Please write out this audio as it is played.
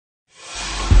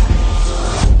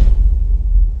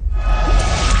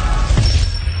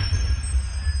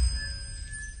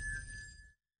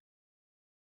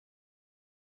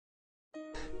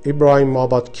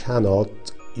Ebrahim-abad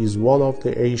Qanat is one of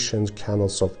the ancient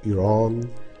canals of Iran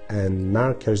and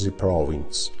Markazi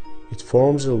Province. It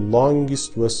forms the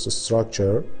longest west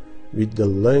structure with the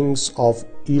length of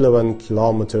 11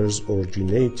 kilometers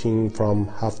originating from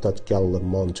Haftatgalla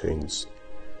mountains,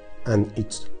 and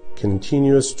it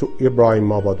continues to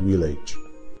Ebrahim-abad village.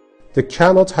 The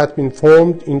Qanat had been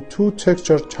formed in two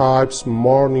texture types,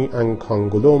 marni and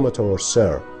conglomerate or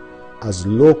ser, as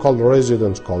local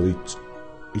residents call it.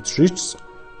 It reaches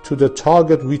to the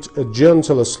target with a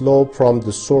gentle slope from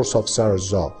the source of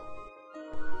Sarza.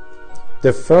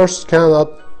 The first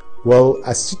Qanat well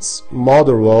as its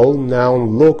mother well,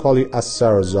 known locally as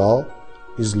Sarza,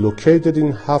 is located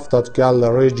in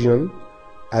Haftatgalla region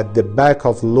at the back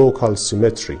of local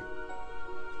cemetery.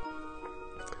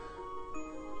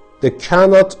 The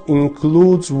Qanat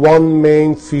includes one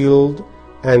main field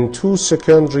and two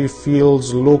secondary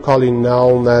fields locally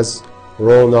known as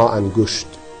Rona and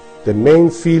Gusht. The main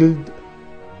field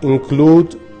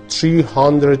include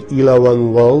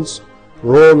 311 wells.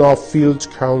 Rona field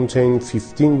contain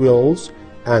 15 wells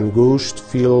and Gusht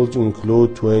field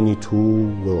include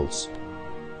 22 wells.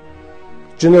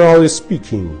 Generally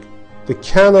speaking, the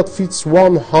Qanat fits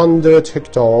 100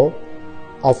 hectares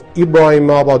of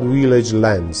Ebrahim-abad village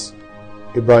lands.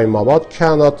 Ebrahim-abad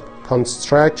Qanat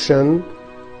construction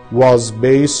was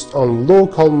based on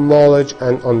local knowledge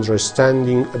and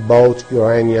understanding about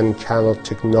Iranian Qanat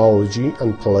technology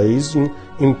and plays an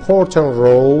important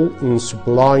role in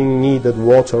supplying needed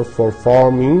water for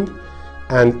farming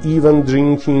and even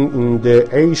drinking in the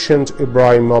ancient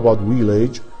Ebrahim-abad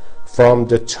village from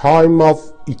the time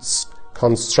of its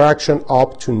construction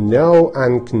up to now,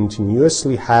 and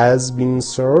continuously has been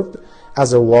served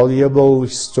as a valuable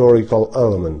historical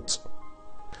element.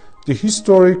 The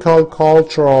historical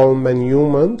cultural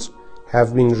monuments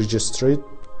have been registered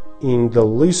in the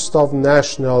list of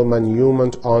national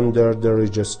monuments under the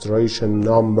registration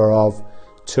number of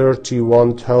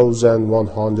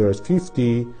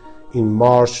 31,150 in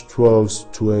March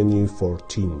 12,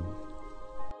 2014.